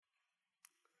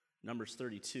Numbers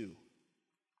 32.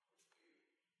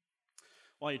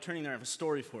 While you're turning there, I have a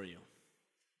story for you.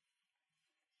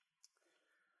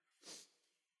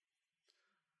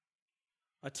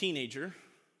 A teenager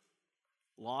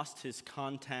lost his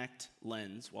contact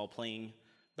lens while playing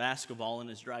basketball in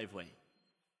his driveway.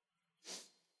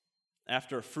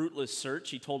 After a fruitless search,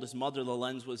 he told his mother the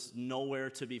lens was nowhere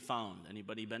to be found.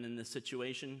 Anybody been in this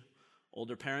situation?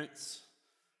 Older parents?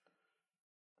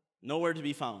 Nowhere to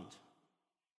be found.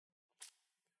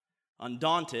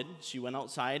 Undaunted, she went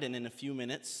outside and in a few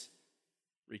minutes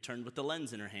returned with the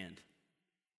lens in her hand.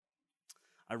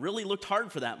 "I really looked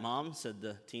hard for that, Mom," said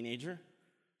the teenager.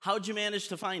 "How'd you manage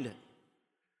to find it?"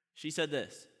 She said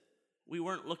this, "We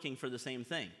weren't looking for the same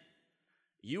thing.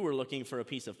 You were looking for a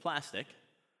piece of plastic,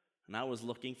 and I was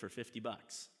looking for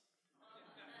 $50.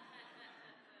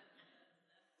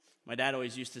 My dad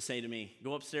always used to say to me,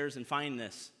 "Go upstairs and find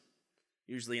this,"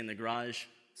 usually in the garage.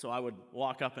 So I would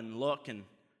walk up and look and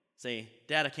say,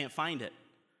 "Dad, I can't find it."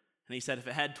 And he said, "If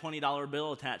it had $20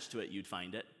 bill attached to it, you'd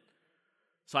find it."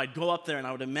 So I'd go up there and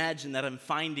I would imagine that I'm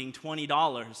finding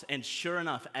 $20, and sure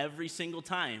enough, every single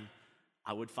time,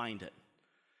 I would find it.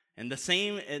 And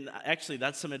actually,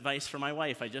 that's some advice for my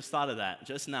wife. I just thought of that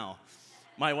just now.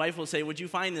 My wife will say, "Would you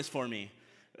find this for me?"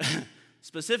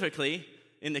 Specifically,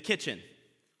 in the kitchen.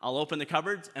 I'll open the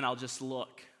cupboards and I'll just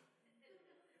look.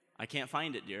 "I can't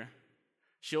find it, dear."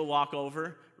 She'll walk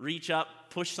over, reach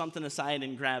up, push something aside,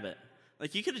 and grab it.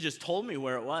 Like, you could have just told me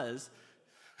where it was.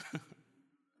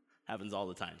 Happens all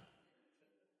the time.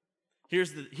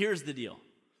 Here's the deal.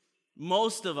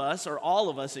 Most of us, or all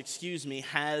of us,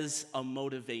 has a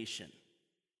motivation.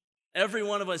 Every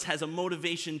one of us has a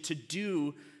motivation to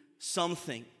do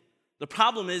something. The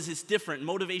problem is it's different.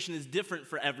 Motivation is different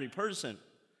for every person.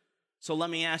 So let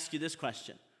me ask you this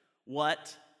question.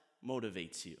 What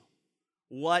motivates you?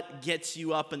 What gets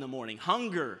you up in the morning?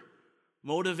 Hunger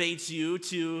motivates you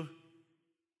to...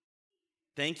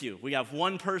 Thank you. We have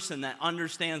one person that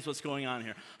understands what's going on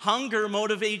here. Hunger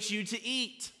motivates you to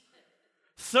eat.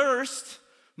 Thirst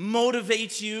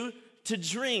motivates you to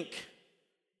drink.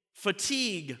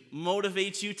 Fatigue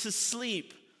motivates you to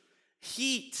sleep.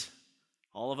 Heat,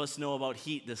 all of us know about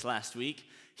heat this last week.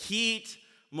 Heat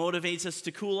motivates us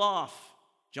to cool off,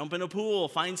 jump in a pool,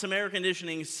 find some air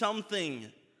conditioning,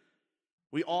 something.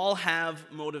 We all have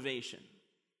motivation.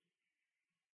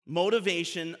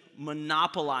 Motivation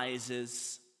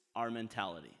monopolizes our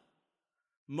mentality.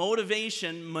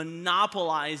 Motivation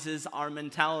monopolizes our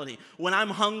mentality. When I'm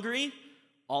hungry,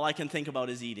 all I can think about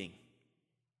is eating.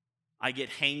 I get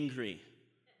hangry.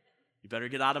 You better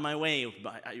get out of my way.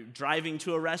 Driving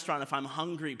to a restaurant, if I'm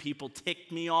hungry, people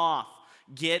tick me off.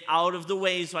 Get out of the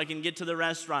way so I can get to the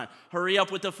restaurant. Hurry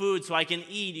up with the food so I can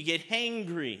eat. You get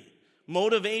hangry.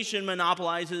 Motivation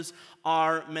monopolizes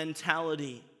our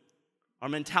mentality. Our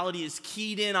mentality is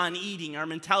keyed in on eating. Our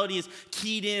mentality is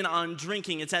keyed in on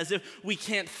drinking. It's as if we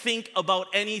can't think about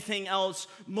anything else.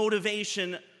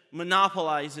 Motivation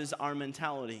monopolizes our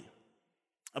mentality.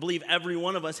 I believe every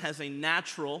one of us has a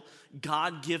natural,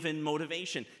 God-given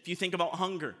motivation. If you think about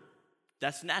hunger,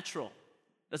 that's natural.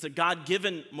 That's a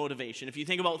God-given motivation. If you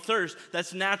think about thirst,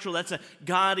 that's natural. That's a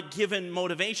God-given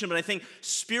motivation. But I think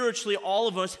spiritually, all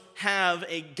of us have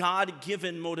a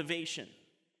God-given motivation.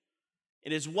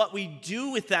 It is what we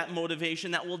do with that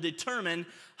motivation that will determine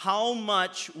how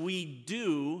much we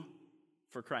do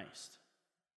for Christ.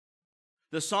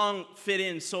 The song fit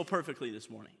in so perfectly this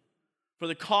morning. For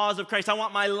the cause of Christ. I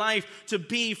want my life to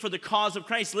be for the cause of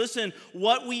Christ. Listen,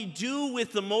 what we do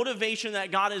with the motivation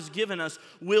that God has given us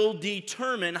will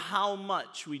determine how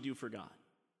much we do for God.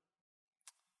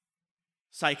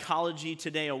 Psychology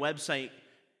Today, a website,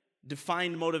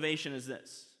 defined motivation as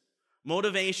this.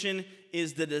 Motivation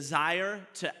is the desire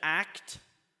to act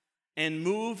and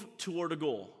move toward a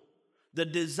goal. The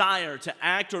desire to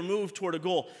act or move toward a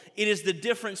goal. It is the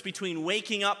difference between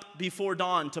waking up before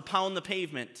dawn to pound the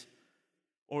pavement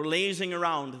or lazing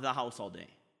around the house all day.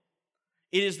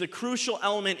 It is the crucial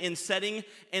element in setting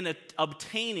and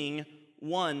obtaining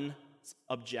one's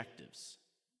objectives.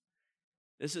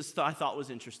 I thought was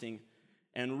interesting.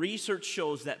 And research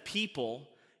shows that people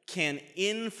can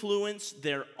influence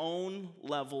their own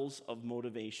levels of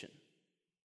motivation.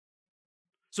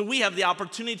 So we have the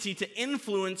opportunity to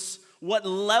influence what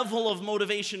level of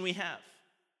motivation we have.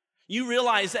 You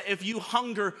realize that if you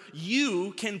hunger,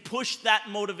 you can push that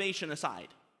motivation aside.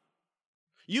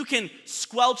 You can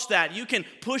squelch that. You can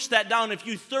push that down. If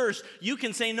you thirst, you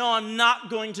can say, "No, I'm not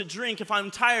going to drink." If I'm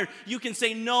tired, you can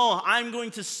say, "No, I'm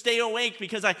going to stay awake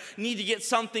because I need to get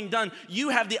something done." You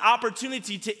have the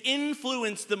opportunity to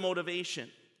influence the motivation.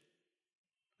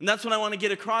 And that's what I want to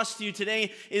get across to you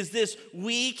today is this: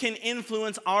 we can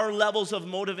influence our levels of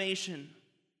motivation.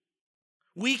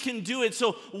 We can do it.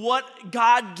 So what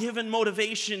God-given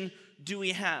motivation do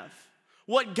we have?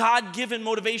 What God-given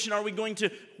motivation are we going to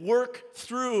work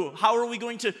through? How are we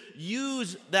going to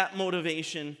use that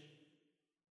motivation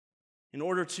in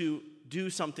order to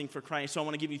do something for Christ? So I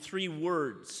want to give you three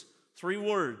words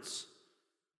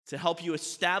to help you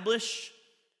establish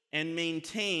and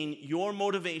maintain your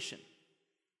motivation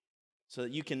so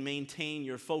that you can maintain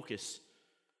your focus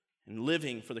in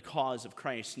living for the cause of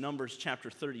Christ. Numbers chapter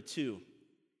 32.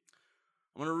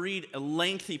 I'm going to read a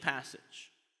lengthy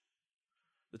passage.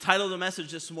 The title of the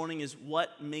message this morning is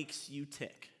What Makes You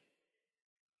Tick?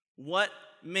 What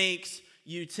makes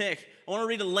you tick? I want to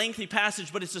read a lengthy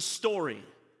passage, but it's a story.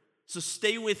 So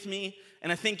stay with me,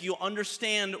 and I think you'll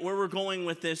understand where we're going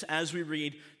with this as we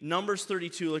read Numbers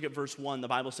 32. Look at verse 1. The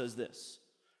Bible says this: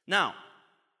 Now,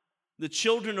 the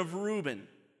children of Reuben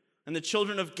and the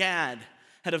children of Gad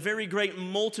had a very great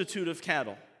multitude of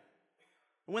cattle.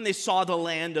 When they saw the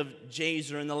land of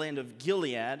Jazer and the land of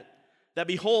Gilead, that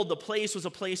behold, the place was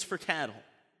a place for cattle.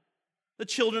 The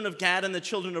children of Gad and the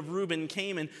children of Reuben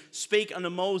came and spake unto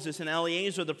Moses and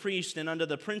Eleazar the priest and unto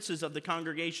the princes of the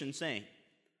congregation, saying,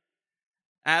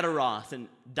 Adaroth and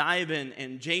Dibon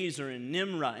and Jazer and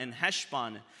Nimrah and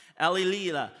Heshbon,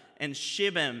 Elilah and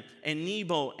Shibem and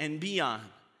Nebo and Beon,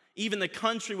 even the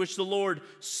country which the Lord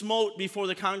smote before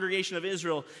the congregation of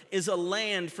Israel, is a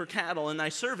land for cattle, and thy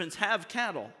servants have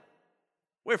cattle.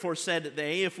 Wherefore said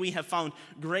they, If we have found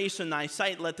grace in thy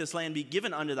sight, let this land be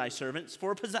given unto thy servants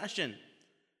for possession,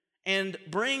 and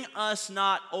bring us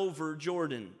not over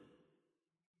Jordan.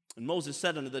 And Moses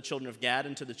said unto the children of Gad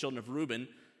and to the children of Reuben,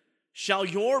 Shall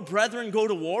your brethren go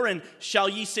to war, and shall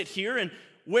ye sit here? And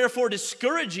wherefore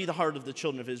discourage ye the heart of the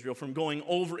children of Israel from going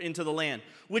over into the land,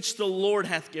 which the Lord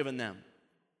hath given them?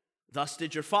 Thus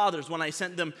did your fathers when I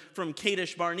sent them from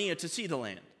Kadesh Barnea to see the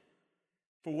land.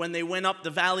 For when they went up the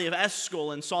valley of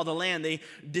Eshcol and saw the land, they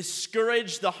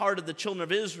discouraged the heart of the children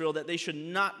of Israel that they should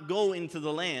not go into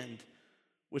the land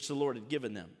which the Lord had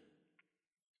given them.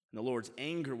 And the Lord's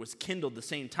anger was kindled the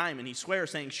same time, and he sware,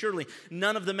 saying, Surely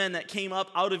none of the men that came up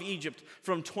out of Egypt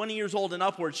from 20 years old and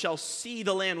upward shall see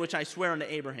the land which I swear unto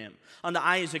Abraham, unto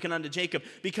Isaac, and unto Jacob,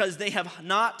 because they have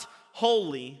not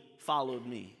wholly followed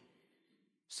me,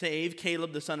 save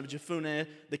Caleb the son of Jephunneh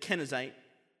the Kenizzite,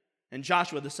 and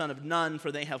Joshua the son of Nun,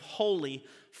 for they have wholly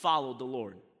followed the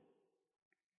Lord.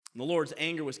 And the Lord's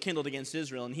anger was kindled against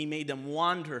Israel, and he made them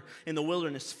wander in the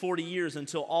wilderness 40 years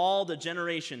until all the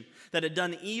generation that had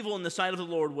done evil in the sight of the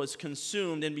Lord was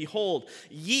consumed. And behold,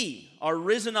 ye are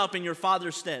risen up in your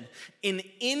father's stead. An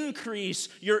increase,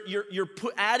 you're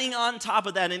adding on top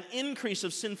of that an increase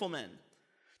of sinful men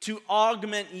to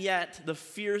augment yet the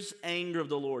fierce anger of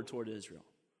the Lord toward Israel.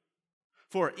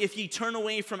 For if ye turn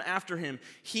away from after him,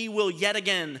 he will yet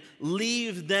again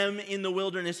leave them in the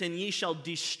wilderness, and ye shall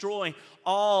destroy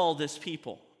all this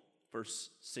people. Verse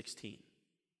 16.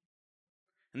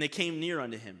 And they came near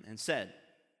unto him and said,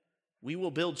 We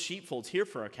will build sheepfolds here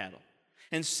for our cattle,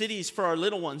 and cities for our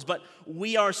little ones, but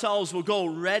we ourselves will go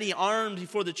ready armed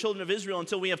before the children of Israel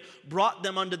until we have brought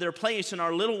them unto their place, and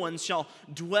our little ones shall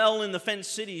dwell in the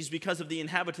fenced cities because of the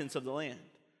inhabitants of the land.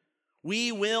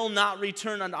 We will not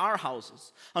return unto our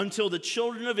houses until the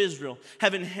children of Israel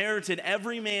have inherited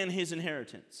every man his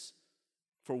inheritance.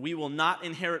 For we will not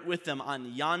inherit with them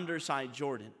on yonder side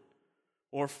Jordan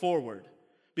or forward,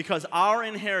 because our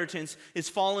inheritance is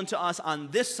fallen to us on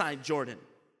this side Jordan,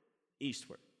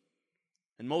 eastward.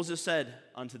 And Moses said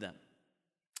unto them,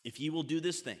 If ye will do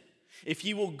this thing, if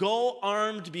ye will go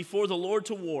armed before the Lord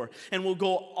to war, and will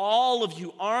go all of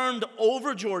you armed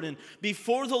over Jordan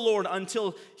before the Lord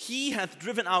until he hath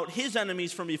driven out his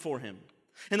enemies from before him,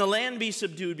 and the land be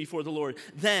subdued before the Lord,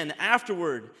 then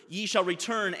afterward ye shall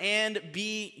return and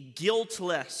be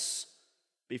guiltless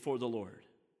before the Lord,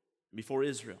 before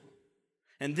Israel.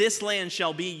 And this land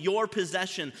shall be your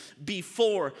possession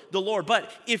before the Lord.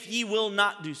 But if ye will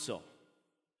not do so,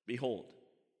 behold,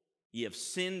 ye have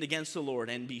sinned against the Lord,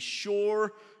 and be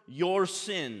sure your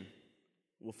sin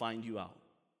will find you out.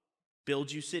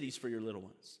 Build you cities for your little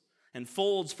ones, and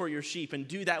folds for your sheep, and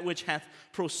do that which hath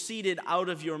proceeded out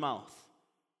of your mouth.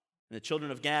 And the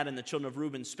children of Gad and the children of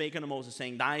Reuben spake unto Moses,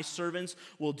 saying, Thy servants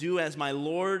will do as my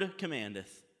Lord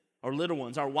commandeth. Our little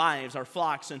ones, our wives, our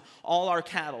flocks, and all our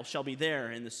cattle shall be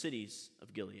there in the cities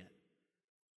of Gilead.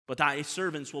 But thy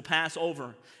servants will pass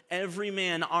over, every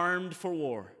man armed for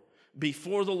war,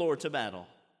 before the Lord to battle,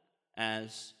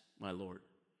 as my Lord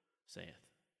saith.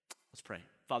 Let's pray.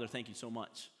 Father, thank you so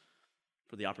much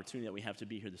for the opportunity that we have to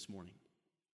be here this morning.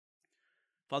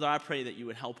 Father, I pray that you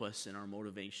would help us in our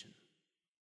motivation.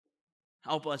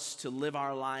 Help us to live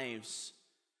our lives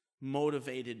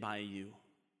motivated by you.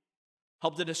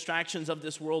 Help the distractions of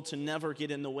this world to never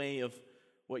get in the way of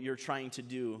what you're trying to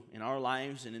do in our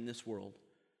lives and in this world.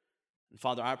 And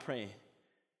Father, I pray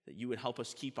that you would help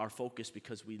us keep our focus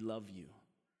because we love you.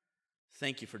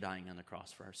 Thank you for dying on the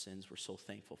cross for our sins. We're so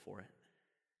thankful for it,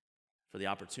 for the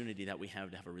opportunity that we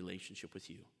have to have a relationship with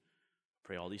you.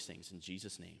 Pray all these things in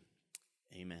Jesus' name.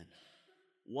 Amen.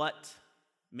 What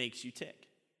makes you tick?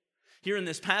 Here in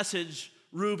this passage,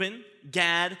 Reuben,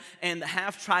 Gad, and the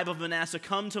half-tribe of Manasseh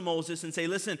come to Moses and say,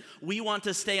 listen, we want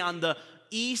to stay on the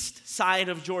east side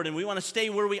of Jordan. We want to stay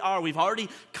where we are. We've already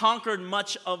conquered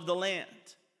much of the land.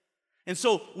 And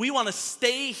so we want to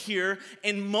stay here,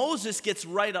 and Moses gets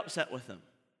right upset with them.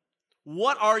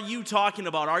 What are you talking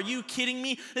about? Are you kidding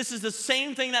me? This is the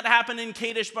same thing that happened in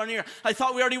Kadesh Barnea. I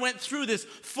thought we already went through this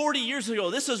 40 years ago.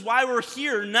 This is why we're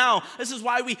here now. This is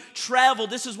why we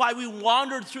traveled. This is why we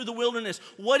wandered through the wilderness.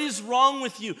 What is wrong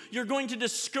with you? You're going to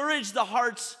discourage the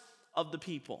hearts of the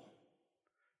people.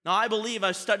 Now, I believe,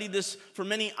 I've studied this for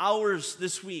many hours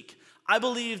this week. I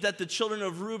believe that the children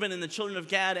of Reuben and the children of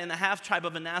Gad and the half-tribe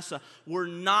of Manasseh were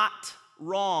not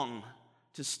wrong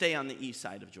to stay on the east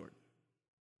side of Jordan.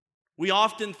 We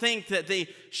often think that they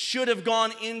should have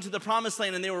gone into the promised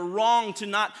land and they were wrong to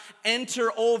not enter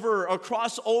over or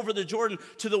cross over the Jordan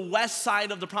to the west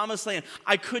side of the promised land.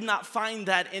 I could not find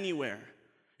that anywhere.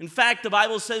 In fact, the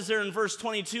Bible says there in verse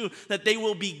 22 that they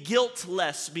will be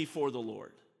guiltless before the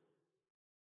Lord.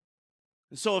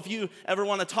 And so if you ever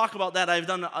want to talk about that, I've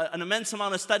done an immense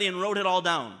amount of study and wrote it all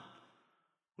down.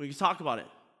 We can talk about it.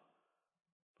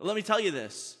 But let me tell you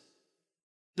this.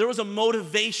 There was a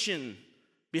motivation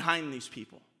behind these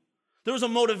people. There was a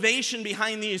motivation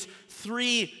behind these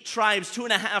 3 tribes,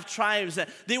 2.5 tribes, that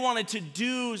they wanted to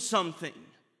do something.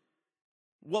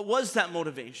 What was that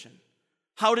motivation?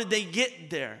 How did they get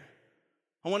there?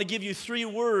 I want to give you 3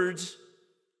 words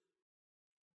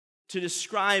to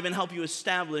describe and help you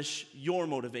establish your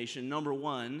motivation. Number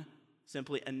 1,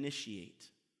 simply initiate.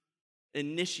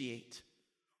 Initiate.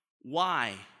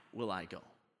 Why will I go?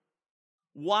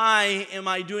 Why am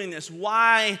I doing this?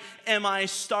 Why am I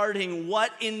starting?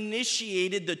 What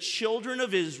initiated the children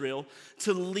of Israel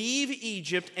to leave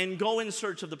Egypt and go in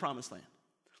search of the promised land?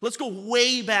 Let's go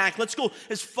way back. Let's go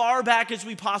as far back as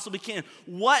we possibly can.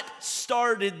 What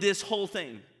started this whole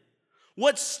thing?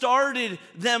 What started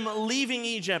them leaving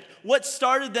Egypt? What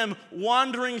started them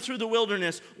wandering through the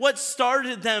wilderness? What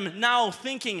started them now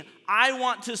thinking, I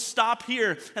want to stop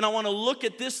here and I want to look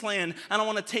at this land and I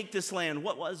want to take this land?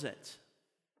 What was it?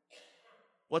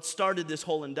 What started this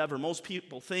whole endeavor? Most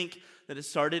people think that it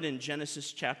started in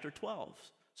Genesis chapter 12.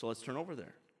 So let's turn over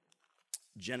there.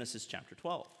 Genesis chapter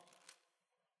 12.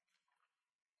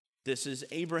 This is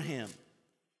Abraham.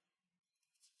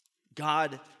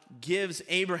 God gives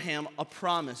Abraham a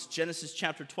promise. Genesis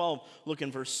chapter 12, look in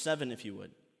verse 7 if you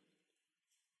would.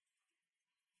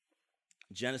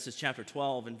 Genesis chapter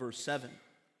 12 and verse 7.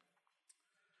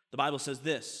 The Bible says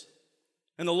this.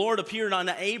 And the Lord appeared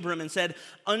unto Abram and said,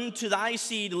 unto thy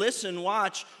seed, listen,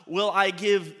 watch, will I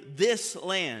give this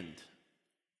land.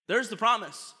 There's the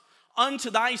promise. Unto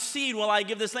thy seed will I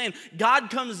give this land. God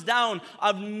comes down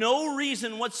of no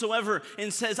reason whatsoever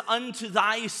and says, unto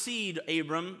thy seed,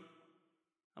 Abram,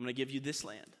 I'm going to give you this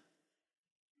land.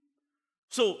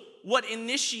 So what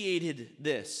initiated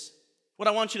this? What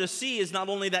I want you to see is not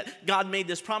only that God made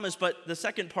this promise, but the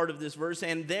second part of this verse,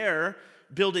 and there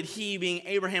builded he, being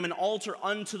Abraham, an altar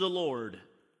unto the Lord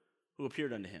who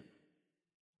appeared unto him.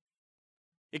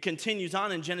 It continues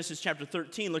on in Genesis chapter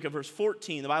 13. Look at verse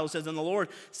 14. The Bible says, and the Lord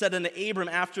said unto Abram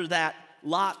after that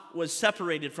Lot was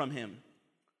separated from him,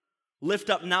 lift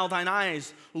up now thine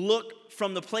eyes, look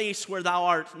from the place where thou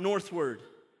art northward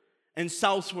and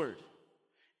southward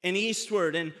and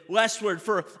eastward and westward,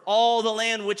 for all the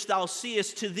land which thou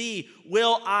seest, to thee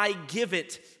will I give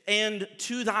it, and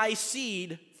to thy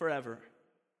seed forever.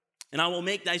 And I will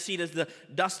make thy seed as the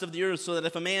dust of the earth, so that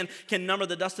if a man can number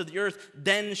the dust of the earth,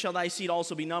 then shall thy seed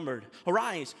also be numbered.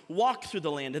 Arise, walk through the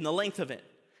land in the length of it,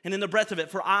 and in the breadth of it,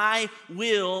 for I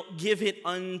will give it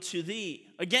unto thee.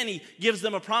 Again, he gives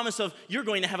them a promise of, you're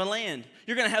going to have a land.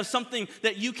 You're going to have something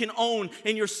that you can own,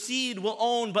 and your seed will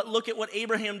own. But look at what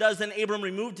Abraham does. Then Abram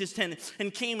removed his tent,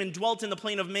 and came and dwelt in the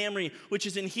plain of Mamre, which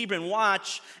is in Hebron.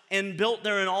 Watch, and built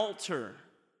there an altar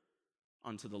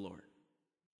unto the Lord.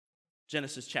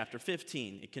 Genesis chapter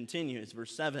 15, it continues,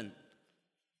 verse 7.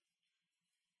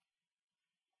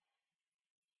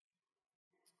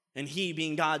 And he,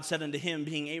 being God, said unto him,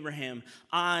 being Abraham,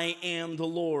 I am the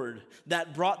Lord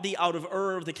that brought thee out of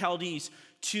Ur of the Chaldees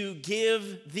to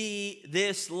give thee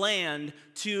this land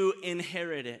to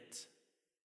inherit it.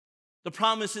 The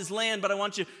promise is land, but I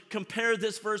want you to compare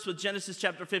this verse with Genesis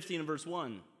chapter 15 and verse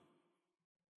 1.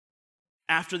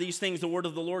 After these things, the word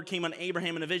of the Lord came on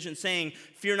Abraham in a vision, saying,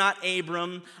 Fear not,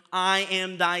 Abram, I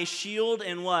am thy shield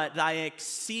and what? Thy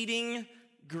exceeding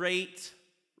great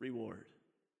reward.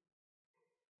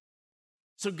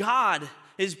 So God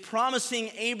is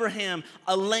promising Abraham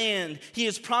a land. He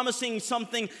is promising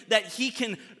something that he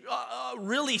can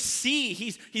really see.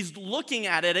 He's looking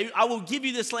at it. I will give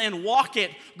you this land. Walk it.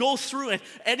 Go through it.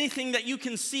 Anything that you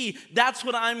can see, that's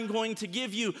what I'm going to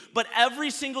give you. But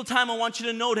every single time, I want you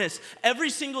to notice,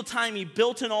 every single time he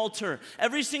built an altar,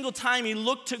 every single time he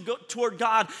looked toward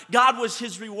God, God was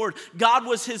his reward. God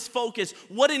was his focus.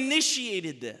 What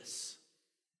initiated this?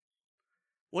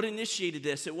 What initiated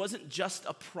this? It wasn't just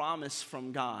a promise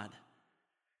from God.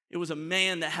 It was a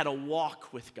man that had a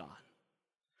walk with God.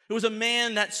 It was a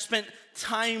man that spent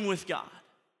time with God.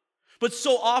 But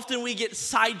so often we get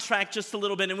sidetracked just a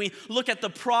little bit and we look at the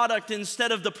product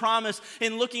instead of the promise,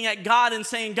 and looking at God and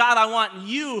saying, God, I want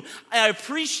you. I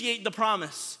appreciate the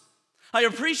promise. I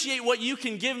appreciate what you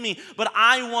can give me, but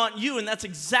I want you. And that's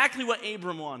exactly what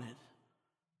Abram wanted.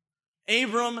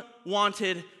 Abram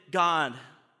wanted God.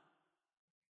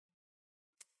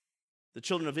 The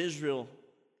children of Israel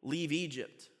leave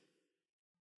Egypt.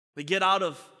 They get out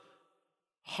of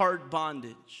hard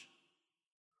bondage.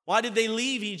 Why did they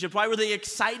leave Egypt? Why were they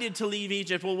excited to leave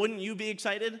Egypt? Well, wouldn't you be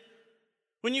excited?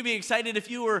 Wouldn't you be excited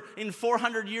if you were in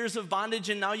 400 years of bondage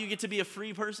and now you get to be a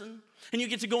free person? And you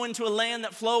get to go into a land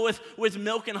that flow with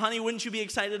milk and honey? Wouldn't you be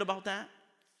excited about that?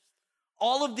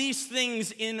 All of these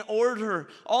things in order,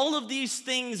 all of these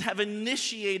things have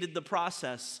initiated the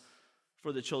process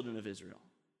for the children of Israel.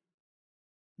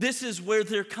 This is where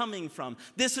they're coming from.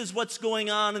 This is what's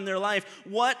going on in their life.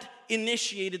 What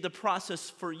initiated the process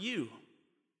for you?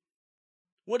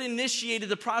 What initiated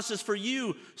the process for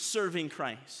you serving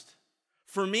Christ?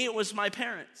 For me, it was my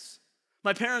parents.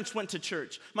 My parents went to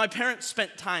church. My parents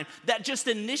spent time. That just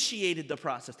initiated the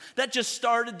process. That just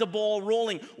started the ball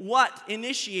rolling. What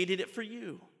initiated it for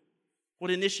you?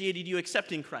 What initiated you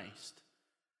accepting Christ?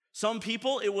 Some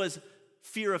people, it was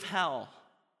fear of hell.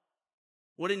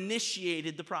 What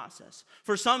initiated the process?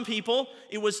 For some people,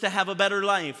 it was to have a better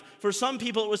life. For some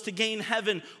people, it was to gain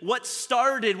heaven. What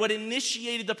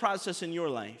initiated the process in your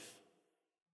life?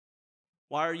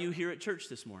 Why are you here at church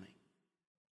this morning?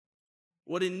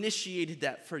 What initiated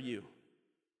that for you?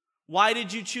 Why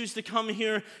did you choose to come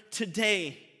here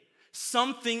today?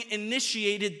 Something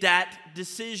initiated that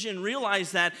decision.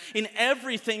 Realize that in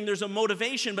everything there's a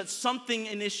motivation, but something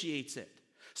initiates it.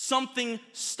 Something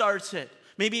starts it.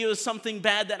 Maybe it was something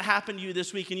bad that happened to you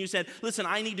this week and you said, listen,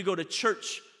 I need to go to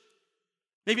church.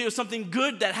 Maybe it was something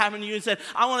good that happened to you and said,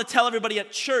 I want to tell everybody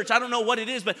at church. I don't know what it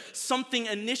is, but something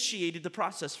initiated the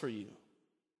process for you.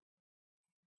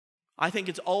 I think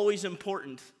it's always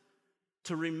important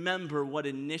to remember what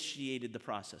initiated the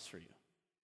process for you.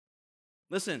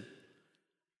 Listen,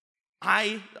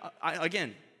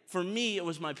 again, for me, it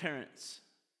was my parents.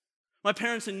 My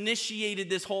parents initiated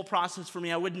this whole process for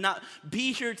me. I would not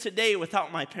be here today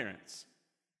without my parents.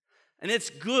 And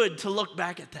it's good to look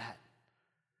back at that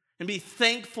and be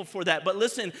thankful for that. But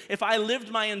listen, if I lived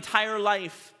my entire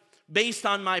life based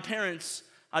on my parents,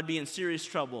 I'd be in serious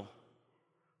trouble.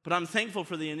 But I'm thankful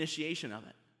for the initiation of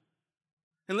it.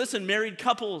 And listen, married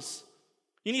couples,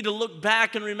 you need to look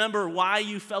back and remember why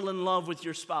you fell in love with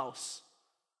your spouse.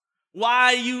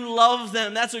 Why you love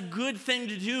them. That's a good thing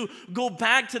to do. Go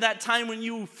back to that time when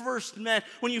you first met,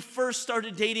 when you first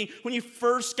started dating, when you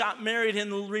first got married,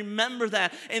 and remember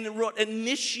that, and it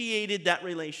initiated that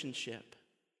relationship.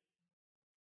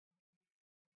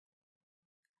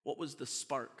 What was the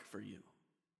spark for you?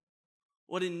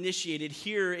 What initiated?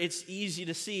 Here, it's easy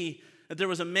to see that there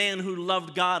was a man who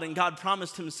loved God, and God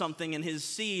promised him something in his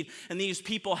seed, and these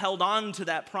people held on to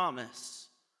that promise.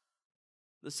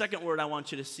 The second word I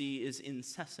want you to see is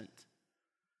incessant.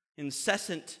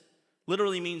 Incessant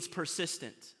literally means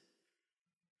persistent.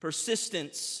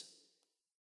 Persistence.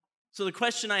 So the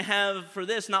question I have for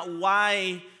this, not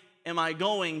why am I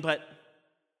going, but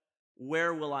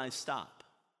where will I stop?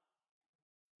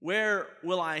 Where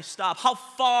will I stop? How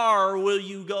far will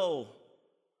you go?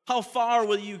 How far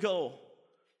will you go?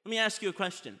 Let me ask you a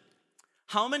question.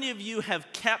 How many of you have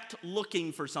kept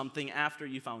looking for something after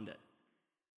you found it?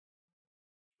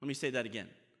 Let me say that again.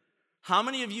 How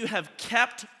many of you have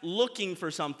kept looking for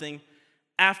something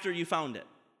after you found it?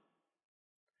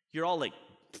 You're all like,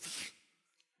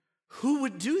 who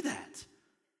would do that?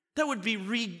 That would be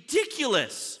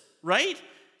ridiculous, right?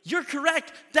 You're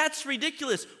correct. That's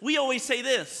ridiculous. We always say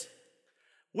this.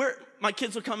 My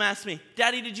kids will come ask me,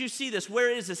 Daddy, did you see this?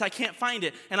 Where is this? I can't find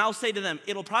it. And I'll say to them,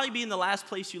 it'll probably be in the last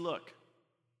place you look.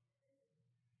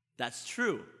 That's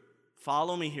true.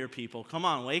 Follow me here, people. Come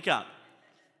on, wake up.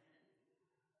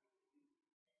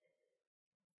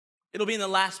 It'll be in the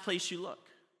last place you look.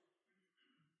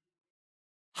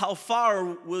 How far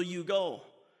will you go?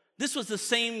 This was the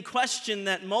same question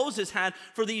that Moses had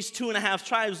for these 2.5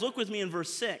 tribes. Look with me in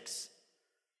verse 6.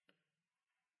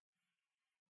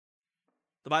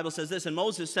 The Bible says this, and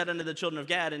Moses said unto the children of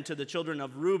Gad and to the children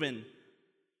of Reuben,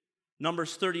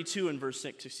 Numbers 32 and verse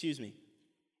 6, excuse me.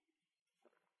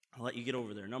 I'll let you get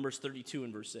over there. Numbers 32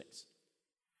 and verse 6.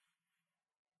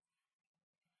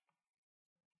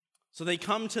 So they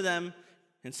come to them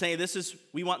and say,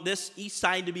 we want this east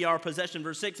side to be our possession.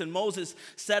 Verse 6, and Moses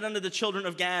said unto the children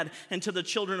of Gad and to the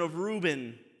children of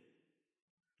Reuben,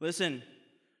 listen,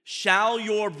 shall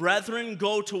your brethren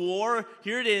go to war?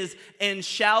 Here it is. And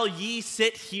shall ye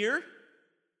sit here?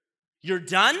 You're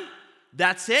done?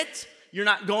 That's it? You're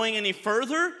not going any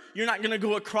further? You're not going to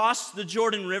go across the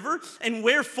Jordan River? And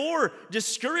wherefore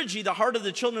discourage ye the heart of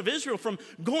the children of Israel from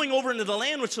going over into the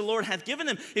land which the Lord hath given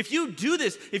them? If you do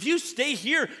this, if you stay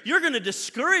here, you're going to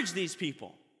discourage these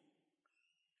people.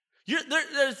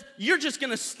 You're just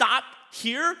going to stop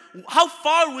here? How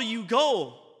far will you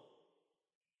go?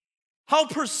 How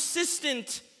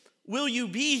persistent will you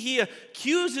be? He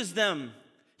accuses them.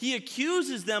 He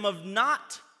accuses them of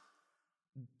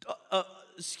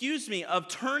of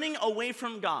turning away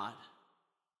from God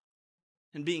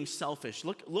and being selfish.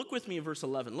 Look with me in verse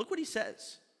 11. Look what he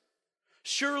says.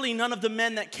 Surely none of the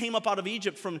men that came up out of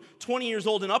Egypt from 20 years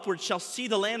old and upwards shall see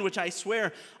the land which I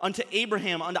swear unto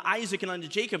Abraham, unto Isaac, and unto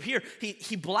Jacob. Here,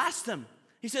 he blasts them.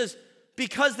 He says,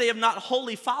 because they have not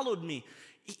wholly followed me.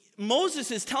 Moses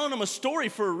is telling them a story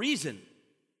for a reason.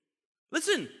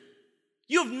 Listen,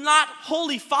 you have not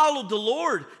wholly followed the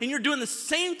Lord, and you're doing the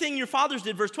same thing your fathers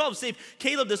did. Verse 12, save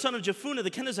Caleb the son of Jephunneh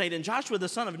the Kenizzite and Joshua the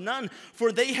son of Nun,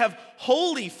 for they have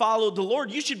wholly followed the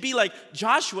Lord. You should be like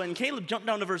Joshua and Caleb. Jump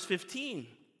down to verse 15.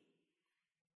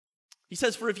 He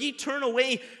says, for if ye turn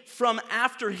away from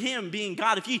after him, being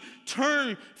God, if ye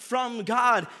turn from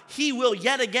God, he will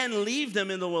yet again leave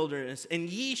them in the wilderness, and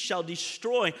ye shall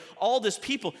destroy all this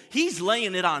people. He's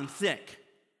laying it on thick.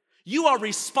 You are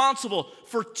responsible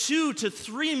for 2 to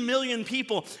 3 million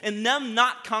people and them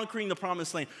not conquering the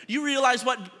promised land. You realize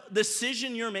what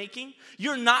decision you're making?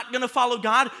 You're not going to follow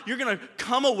God. You're going to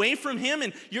come away from him,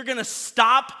 and you're going to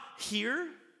stop here.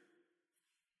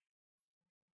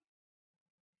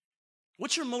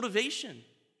 What's your motivation?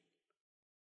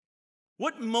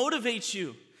 What motivates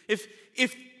you? If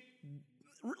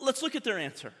let's look at their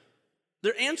answer.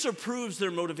 Their answer proves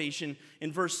their motivation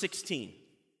in verse 16.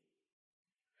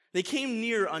 They came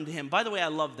near unto him. By the way, I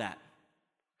love that.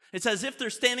 It's as if they're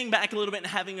standing back a little bit and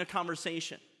having a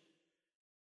conversation.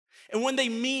 And when they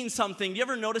mean something, do you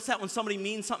ever notice that when somebody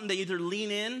means something, they either lean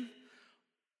in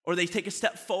or they take a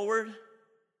step forward?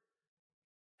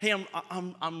 Hey,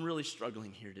 I'm really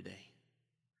struggling here today.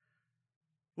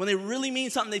 When they really mean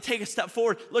something, they take a step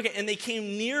forward. And they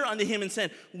came near unto him and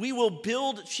said, we will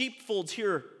build sheepfolds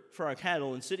here for our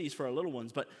cattle and cities for our little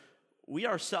ones, but we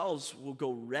ourselves will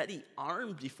go ready,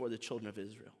 armed before the children of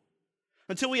Israel,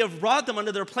 until we have brought them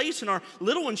unto their place, and our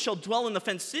little ones shall dwell in the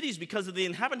fenced cities because of the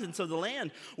inhabitants of the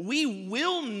land. We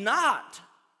will not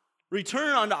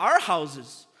return unto our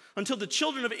houses until the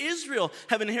children of Israel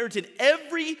have inherited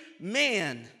every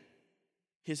man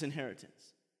his inheritance.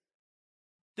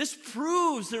 This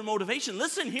proves their motivation.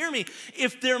 Listen, hear me.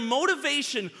 If their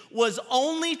motivation was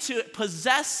only to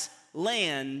possess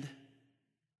land,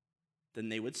 then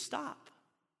they would stop.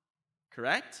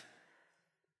 Correct?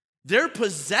 Their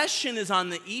possession is on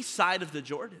the east side of the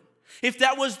Jordan. If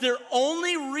that was their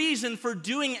only reason for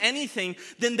doing anything,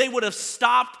 then they would have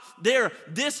stopped there.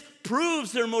 This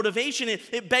proves their motivation.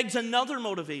 It begs another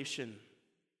motivation.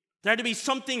 There had to be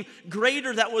something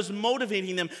greater that was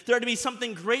motivating them. There had to be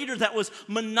something greater that was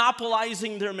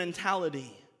monopolizing their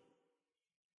mentality.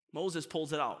 Moses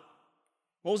pulls it out.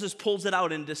 Moses pulls it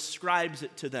out and describes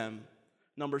it to them.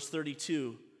 Numbers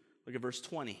 32, look at verse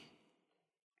 20.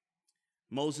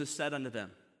 Moses said unto them,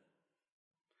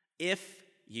 if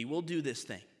ye will do this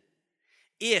thing,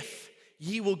 if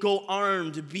ye will go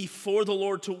armed before the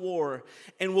Lord to war,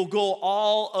 and will go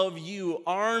all of you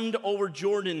armed over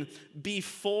Jordan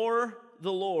before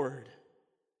the Lord,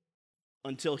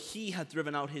 until he hath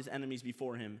driven out his enemies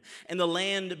before him, and the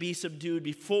land be subdued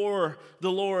before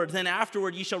the Lord. Then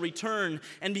afterward ye shall return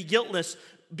and be guiltless.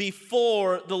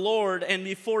 before the Lord and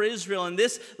before Israel, and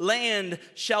this land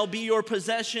shall be your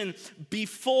possession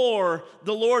before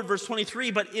the Lord. Verse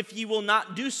 23, but if ye will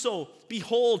not do so,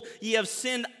 behold, ye have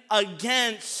sinned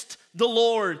against the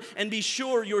Lord, and be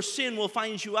sure your sin will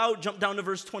find you out. Jump down to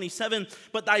verse 27.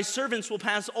 But thy servants will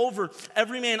pass over,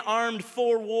 every man armed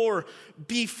for war,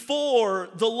 before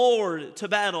the Lord to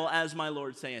battle, as my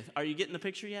Lord saith. Are you getting the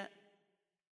picture yet?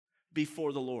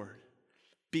 Before the Lord,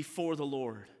 before the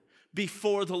Lord,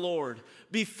 before the Lord,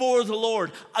 before the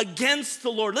Lord, against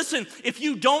the Lord. Listen, if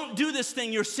you don't do this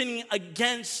thing, you're sinning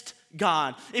against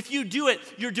God. If you do it,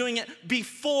 you're doing it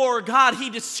before God. He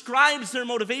describes their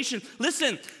motivation.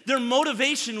 Listen, their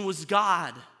motivation was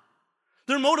God.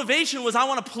 Their motivation was, I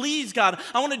want to please God.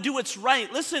 I want to do what's right.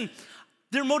 Listen,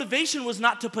 their motivation was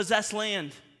not to possess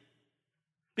land.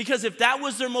 Because if that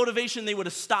was their motivation, they would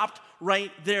have stopped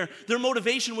right there. Their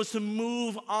motivation was to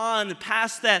move on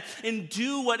past that and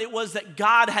do what it was that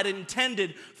God had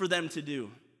intended for them to do.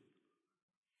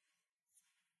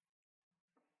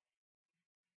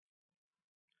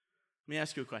 Let me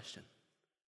ask you a question.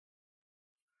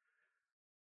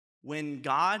 When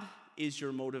God is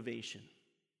your motivation,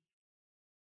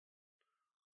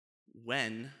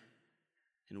 when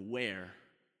and where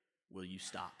will you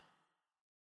stop?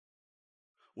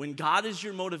 When God is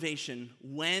your motivation,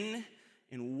 when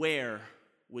and where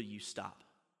will you stop?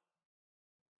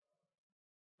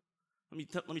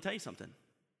 Let me tell you something.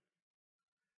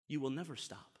 You will never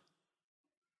stop.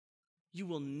 You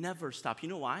will never stop. You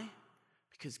know why?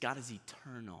 Because God is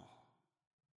eternal.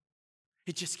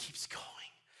 It just keeps going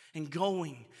and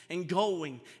going and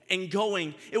going and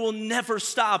going. It will never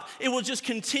stop. It will just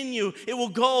continue. It will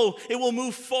go. It will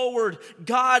move forward.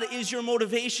 God is your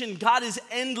motivation. God is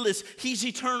endless. He's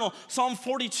eternal. Psalm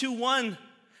 42:1.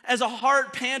 As a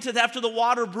hart panteth after the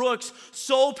water brooks,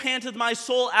 so panteth my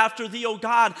soul after thee, O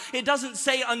God. It doesn't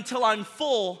say until I'm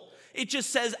full. It just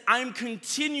says I'm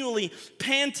continually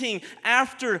panting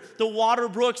after the water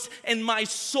brooks, and my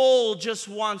soul just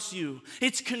wants you.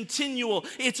 It's continual.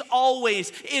 It's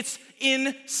always. It's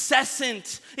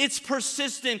incessant. It's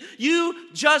persistent.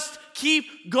 You just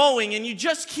keep going, and you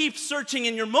just keep searching,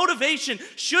 and your motivation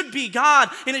should be God,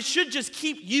 and it should just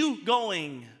keep you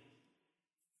going.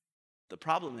 The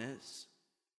problem is,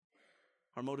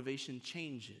 our motivation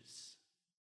changes.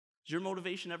 Does your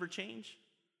motivation ever change?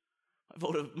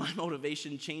 My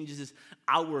motivation changes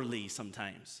hourly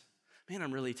sometimes. Man,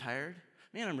 I'm really tired.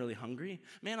 Man, I'm really hungry.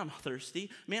 Man, I'm thirsty.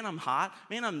 Man, I'm hot.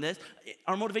 Man, I'm this.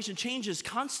 Our motivation changes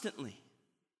constantly.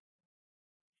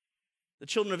 The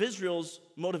children of Israel's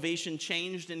motivation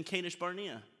changed in Kadesh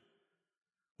Barnea.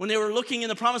 When they were looking in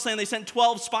the promised land, they sent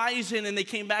 12 spies in, and they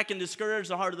came back and discouraged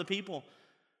the heart of the people.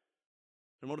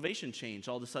 Their motivation changed.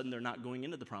 All of a sudden, they're not going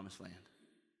into the promised land.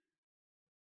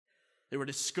 They were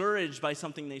discouraged by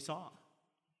something they saw.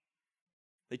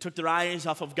 They took their eyes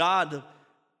off of God,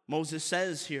 Moses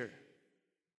says here.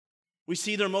 We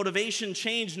see their motivation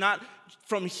change not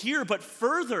from here, but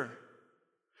further.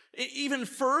 Even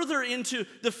further into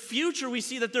the future, we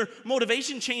see that their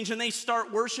motivation changed, and they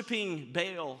start worshiping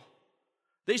Baal.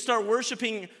 They start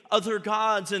worshiping other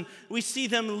gods, and we see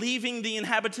them leaving the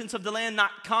inhabitants of the land,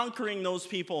 not conquering those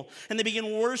people. And they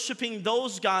begin worshiping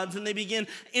those gods, and they begin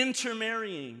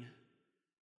intermarrying.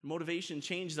 Motivation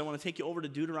changes. I want to take you over to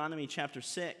Deuteronomy chapter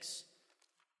 6.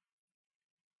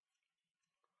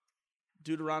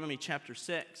 Deuteronomy chapter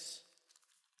 6.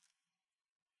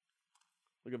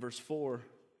 Look at verse 4.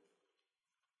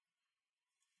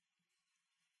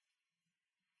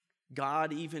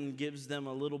 God even gives them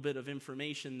a little bit of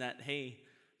information that, hey,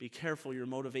 be careful, your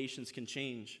motivations can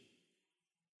change.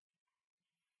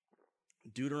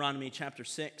 Deuteronomy chapter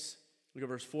 6. Look at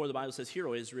verse 4. The Bible says, "Hear,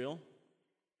 O Israel,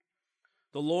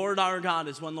 the Lord our God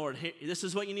is one Lord." This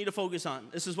is what you need to focus on.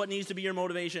 This is what needs to be your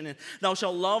motivation. "And thou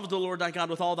shalt love the Lord thy God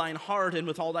with all thine heart and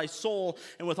with all thy soul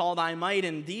and with all thy might.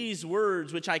 And these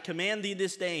words which I command thee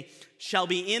this day shall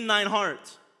be in thine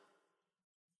heart.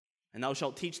 And thou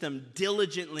shalt teach them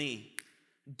diligently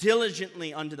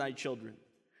unto thy children.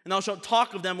 And thou shalt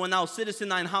talk of them when thou sittest in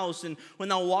thine house, and when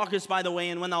thou walkest by the way,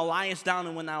 and when thou liest down,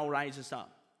 and when thou risest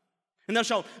up. And thou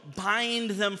shalt bind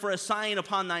them for a sign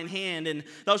upon thine hand, and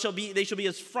they shall be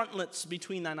as frontlets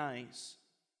between thine eyes.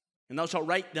 And thou shalt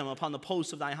write them upon the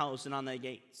posts of thy house and on thy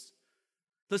gates."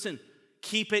 Listen,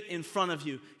 keep it in front of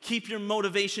you. Keep your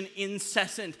motivation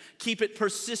incessant. Keep it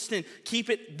persistent. Keep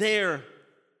it there.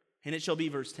 And it shall be,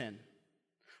 verse 10,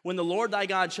 "When the Lord thy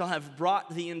God shall have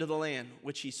brought thee into the land,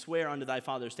 which he sware unto thy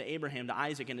fathers, to Abraham, to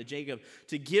Isaac, and to Jacob,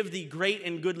 to give thee great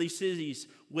and goodly cities,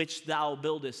 which thou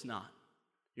buildest not."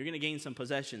 You're going to gain some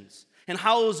possessions. And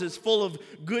houses full of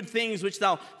good things which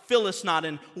thou fillest not,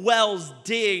 and wells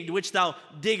digged which thou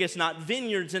diggest not,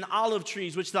 vineyards and olive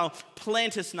trees which thou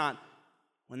plantest not.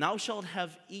 When thou shalt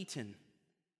have eaten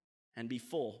and be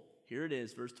full, here it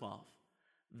is, verse 12,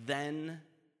 then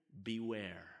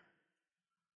beware,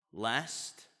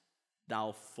 lest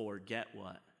thou forget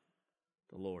what?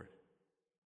 The Lord,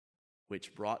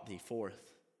 which brought thee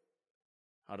forth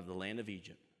out of the land of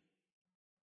Egypt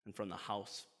and from the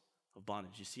house of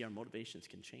bondage. You see, our motivations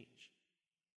can change.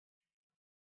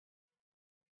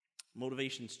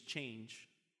 Motivations change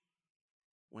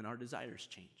when our desires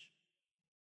change.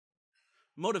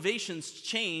 Motivations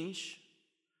change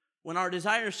when our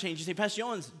desires change. You say, Pastor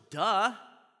Jones, duh.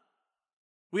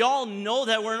 We all know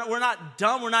that we're not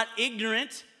dumb, we're not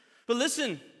ignorant. But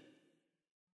listen,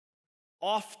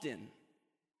 often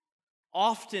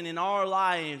in our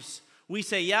lives, we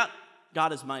say, yeah,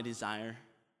 God is my desire.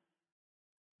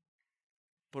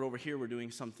 But over here, we're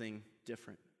doing something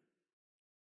different.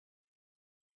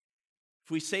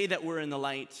 If we say that we're in the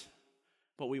light,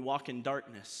 but we walk in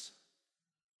darkness,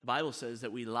 the Bible says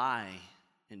that we lie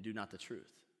and do not the truth.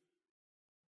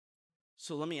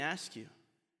 So let me ask you,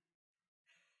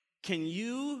 can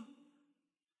you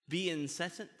be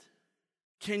incessant?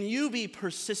 Can you be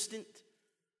persistent?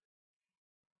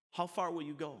 How far will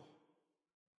you go?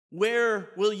 Where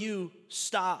will you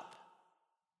stop?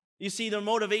 You see, their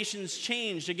motivations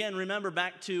changed. Again, remember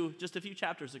back to just a few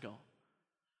chapters ago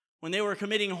when they were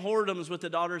committing whoredoms with the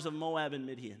daughters of Moab and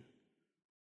Midian.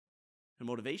 Their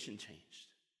motivation changed.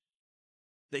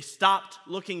 They stopped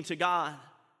looking to God.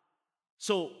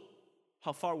 So,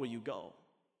 how far will you go?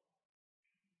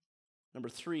 Number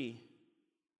 3,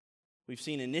 we've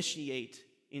seen initiate,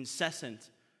 incessant.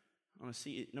 I want to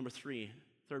see number 3,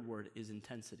 third word is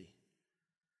intensity.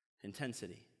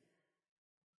 Intensity.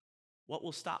 What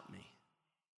will stop me?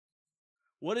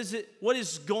 What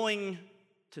is going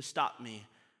to stop me?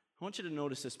 I want you to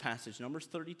notice this passage, Numbers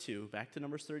 32, back to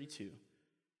Numbers 32.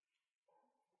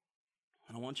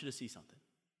 And I want you to see something.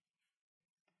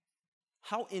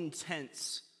 How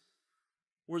intense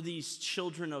were these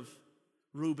children of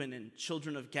Reuben and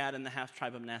children of Gad and the half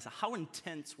tribe of Manasseh? How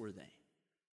intense were they?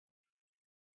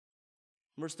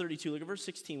 Verse 32, look at verse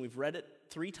 16. We've read it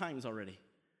 3 times already. I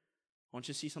want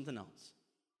you to see something else.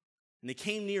 And they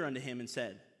came near unto him and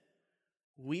said,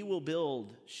 we will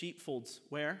build sheepfolds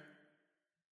where?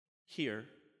 Here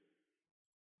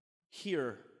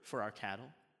for our cattle,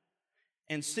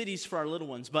 and cities for our little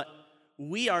ones. But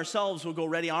we ourselves will go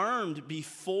ready armed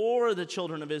before the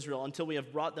children of Israel until we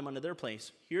have brought them unto their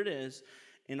place. Here it is.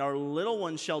 And our little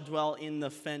ones shall dwell in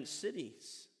the fenced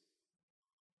cities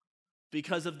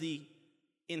because of the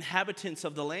inhabitants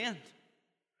of the land.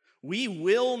 We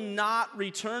will not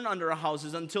return unto our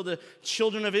houses until the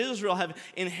children of Israel have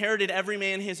inherited every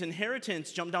man his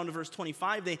inheritance. Jump down to verse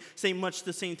 25. They say much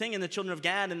the same thing. And the children of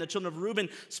Gad and the children of Reuben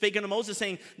spake unto Moses,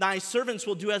 saying, thy servants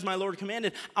will do as my Lord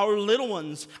commanded. Our little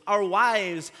ones, our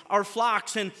wives, our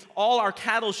flocks, and all our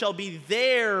cattle shall be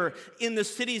there in the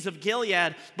cities of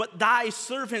Gilead. But thy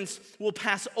servants will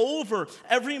pass over,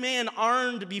 every man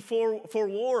armed for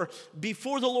war,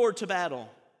 before the Lord to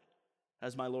battle,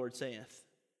 as my Lord saith.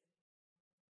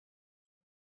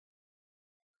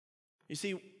 You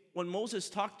see, when Moses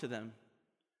talked to them,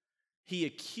 he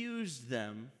accused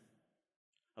them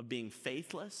of being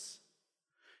faithless.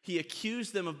 He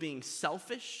accused them of being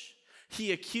selfish.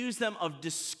 He accused them of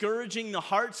discouraging the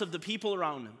hearts of the people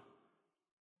around him.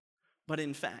 But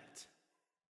in fact,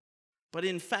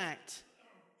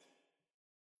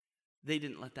 they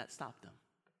didn't let that stop them.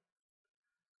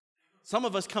 Some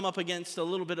of us come up against a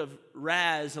little bit of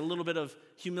raz, a little bit of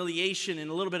humiliation,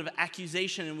 and a little bit of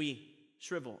accusation, and we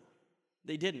shrivel.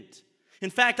 They didn't.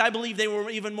 In fact, I believe they were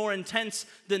even more intense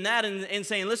than that in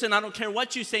saying, listen, I don't care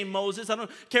what you say, Moses. I don't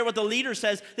care what the leader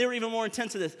says. They were even more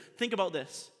intense than this. Think about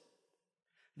this.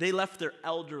 They left their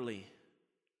elderly,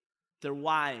 their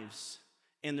wives,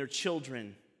 and their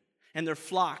children, and their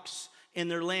flocks,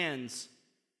 and their lands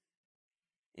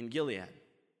in Gilead.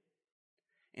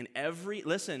 And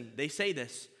they say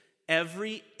this,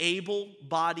 every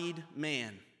able-bodied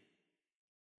man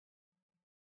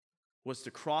was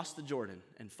to cross the Jordan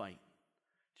and fight.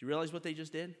 Do you realize what they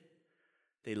just did?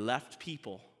 They left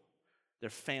people,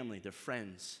 their family, their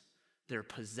friends, their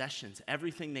possessions,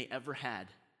 everything they ever had,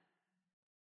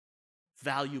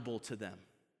 valuable to them.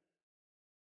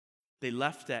 They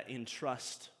left that in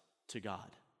trust to God.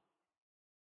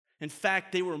 In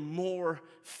fact, they were more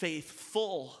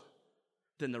faithful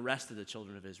than the rest of the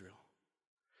children of Israel.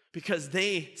 Because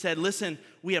they said, listen,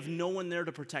 we have no one there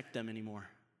to protect them anymore.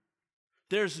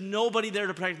 There's nobody there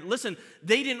to protect. Listen,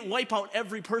 they didn't wipe out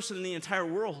every person in the entire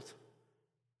world.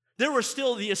 There were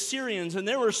still the Assyrians, and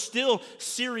there were still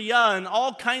Syria and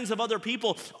all kinds of other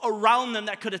people around them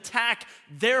that could attack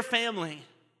their family.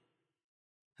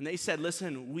 And they said,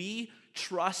 listen, we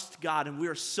trust God, and we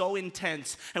are so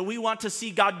intense, and we want to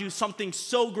see God do something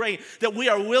so great that we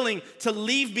are willing to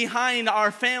leave behind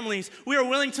our families. We are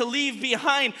willing to leave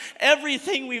behind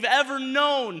everything we've ever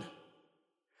known,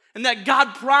 and that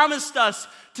God promised us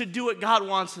to do what God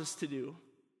wants us to do.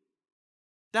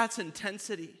 That's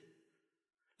intensity.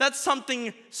 That's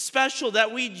something special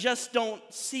that we just don't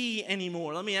see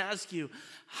anymore. Let me ask you,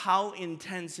 how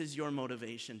intense is your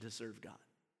motivation to serve God?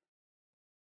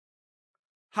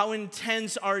 How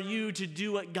intense are you to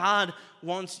do what God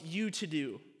wants you to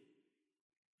do?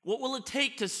 What will it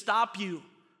take to stop you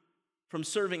from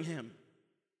serving Him?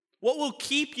 What will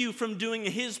keep you from doing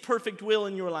His perfect will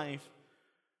in your life?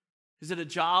 Is it a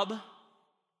job?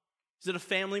 Is it a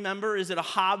family member? Is it a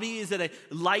hobby? Is it a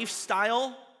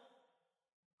lifestyle?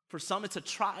 For some, it's a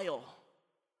trial.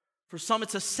 For some,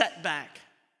 it's a setback.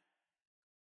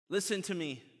 Listen to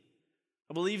me.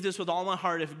 I believe this with all my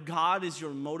heart. If God is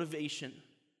your motivation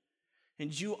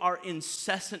and you are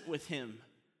incessant with Him,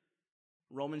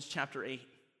 Romans chapter 8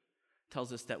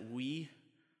 tells us that we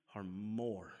are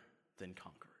more than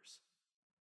conquerors.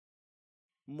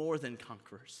 More than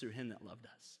conquerors through Him that loved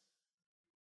us.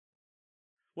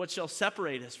 What shall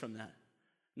separate us from that?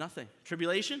 Nothing.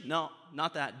 Tribulation? No,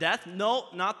 not that. Death? No,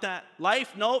 not that.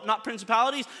 Life? No, not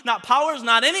principalities, not powers,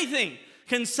 not anything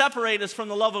can separate us from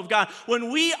the love of God.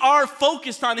 When we are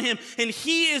focused on Him and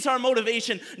He is our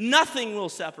motivation, nothing will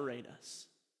separate us.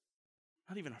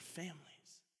 Not even our families.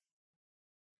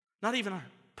 Not even our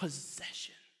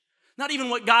possession. Not even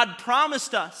what God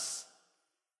promised us.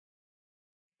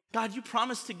 God, you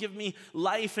promised to give me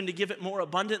life and to give it more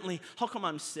abundantly. How come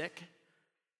I'm sick?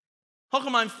 How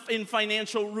come I'm in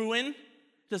financial ruin?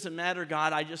 Doesn't matter,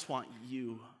 God. I just want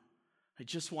you. I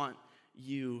just want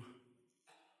you.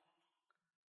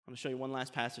 I'm going to show you one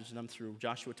last passage and I'm through.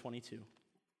 Joshua 22.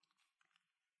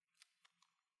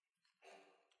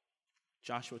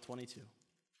 Joshua 22.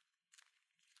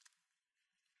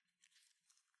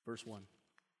 Verse 1.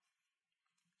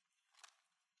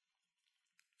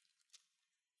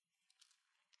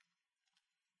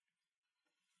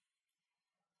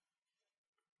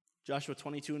 Joshua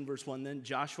 22 and verse 1, then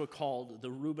Joshua called the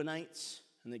Reubenites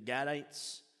and the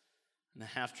Gadites and the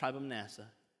half-tribe of Manasseh.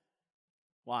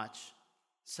 Watch,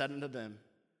 said unto them,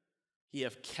 ye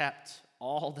have kept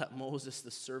all that Moses,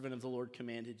 the servant of the Lord,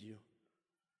 commanded you,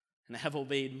 and have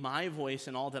obeyed my voice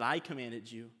in all that I commanded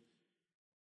you.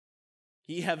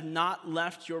 Ye have not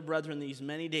left your brethren these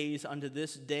many days unto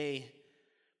this day,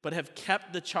 but have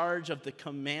kept the charge of the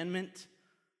commandment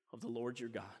of the Lord your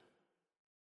God.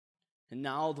 And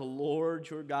now the Lord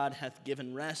your God hath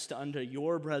given rest unto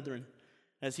your brethren,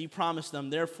 as He promised them.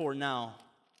 Therefore now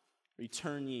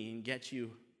return ye and get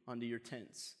you unto your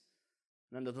tents,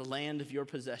 and unto the land of your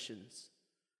possessions,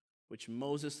 which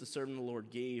Moses the servant of the Lord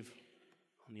gave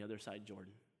on the other side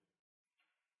Jordan.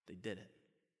 They did it.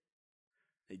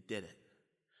 They did it.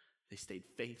 They stayed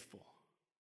faithful.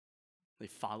 They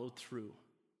followed through.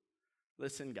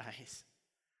 Listen, guys,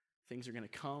 things are going to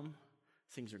come,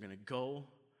 things are going to go,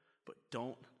 but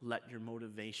don't let your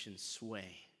motivation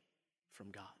sway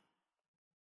from God.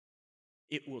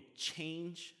 It will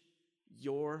change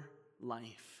your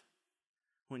life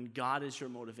when God is your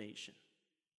motivation.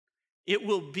 It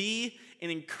will be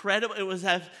an incredible, it was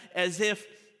as if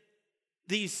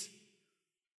these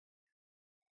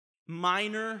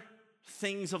minor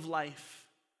things of life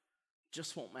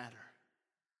just won't matter.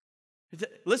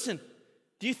 Listen,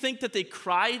 do you think that they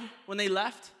cried when they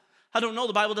left? I don't know.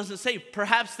 The Bible doesn't say.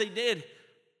 Perhaps they did.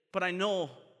 But I know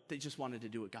they just wanted to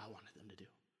do what God wanted them to do.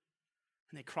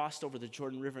 And they crossed over the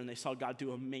Jordan River and they saw God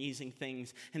do amazing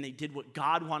things. And they did what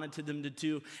God wanted them to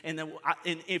do. And then,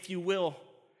 if you will,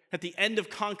 at the end of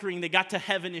conquering, they got to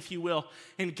heaven, if you will.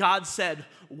 And God said,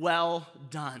 well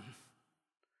done,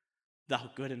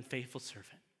 thou good and faithful servant.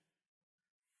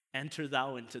 Enter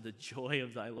thou into the joy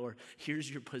of thy Lord. Here's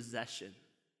your possession.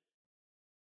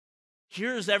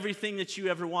 Here's everything that you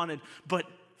ever wanted. But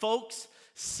folks,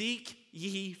 seek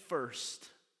ye first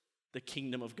the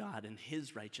kingdom of God and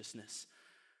His righteousness,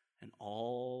 and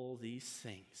all these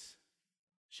things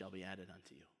shall be added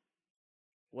unto you.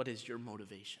 What is your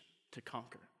motivation to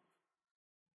conquer?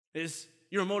 Is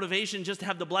your motivation just to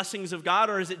have the blessings of God,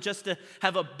 or is it just to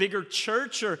have a bigger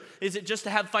church, or is it just to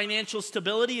have financial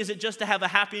stability? Is it just to have a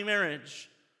happy marriage?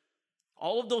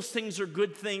 All of those things are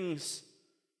good things.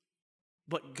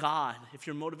 But God, if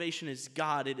your motivation is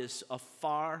God, it is a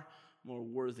far more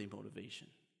worthy motivation.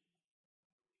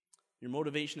 Your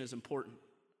motivation is important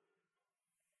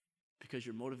because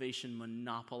your motivation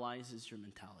monopolizes your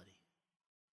mentality.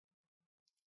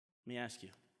 Let me ask you,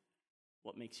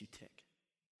 what makes you tick?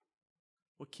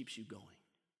 What keeps you going?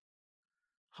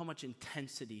 How much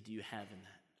intensity do you have in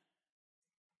that?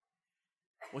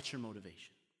 What's your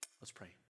motivation? Let's pray.